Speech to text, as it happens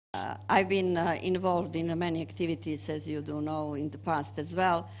I've been involved in many activities, as you do know, in the past as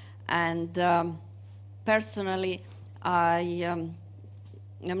well. And personally, I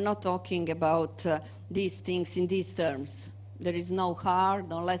am not talking about these things in these terms. There is no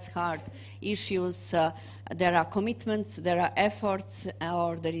hard or less hard issues. There are commitments, there are efforts,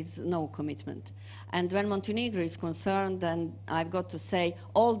 or there is no commitment. And when Montenegro is concerned, and I've got to say,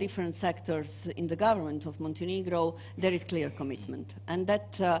 all different sectors in the government of Montenegro, there is clear commitment. And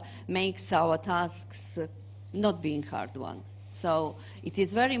that makes our tasks not being hard one. So it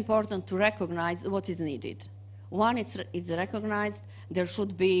is very important to recognize what is needed. One is recognized, there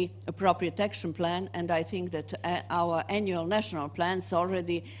should be appropriate action plan, and I think that our annual national plans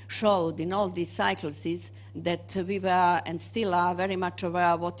already showed in all these cycles that we were and still are very much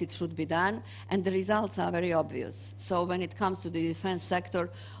aware of what it should be done, and the results are very obvious. So when it comes to the defense sector,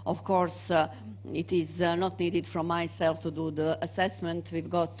 of course, it is not needed from myself to do the assessment. We've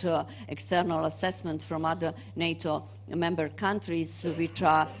got external assessment from other NATO member countries, which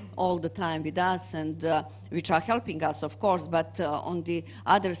are all the time with us and which are helping us, of course, but on the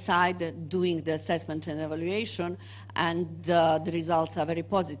other side, doing the assessment and evaluation, and the results are very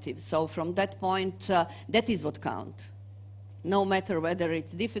positive. So from that point, that is what counts. No matter whether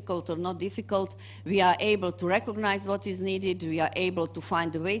it's difficult or not difficult, we are able to recognize what is needed, we are able to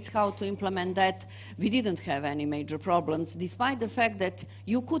find the ways how to implement that. We didn't have any major problems, despite the fact that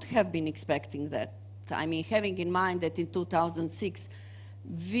you could have been expecting that. I mean, having in mind that in 2006,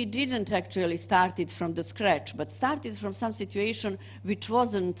 we didn't actually start it from the scratch, but started from some situation which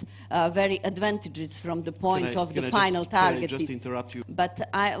wasn't very advantageous from the point of the final target. Can I just interrupt you? But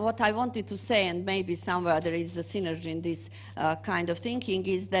what I wanted to say, and maybe somewhere there is a synergy in this kind of thinking,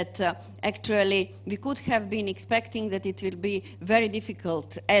 is that actually we could have been expecting that it will be very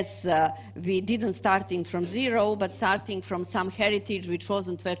difficult, as we didn't starting from zero, but starting from some heritage which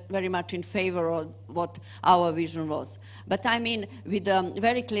wasn't very much in favor of what our vision was. But I mean, with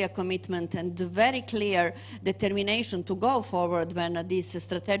very clear commitment and very clear determination to go forward when these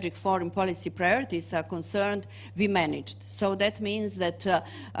strategic foreign policy priorities are concerned, we managed. So that means that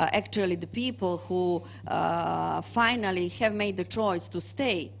actually the people who finally have made the choice to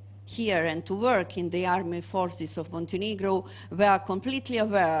stay here and to work in the army forces of Montenegro were completely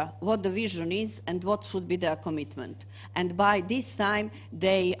aware what the vision is and what should be their commitment. And by this time,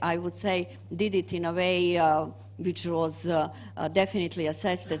 they, I would say, did it in a way which was definitely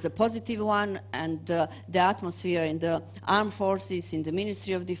assessed as a positive one, and the atmosphere in the armed forces, in the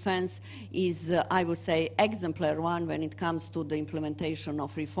Ministry of Defense, is, I would say, exemplar one when it comes to the implementation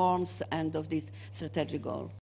of reforms and of this strategic goal.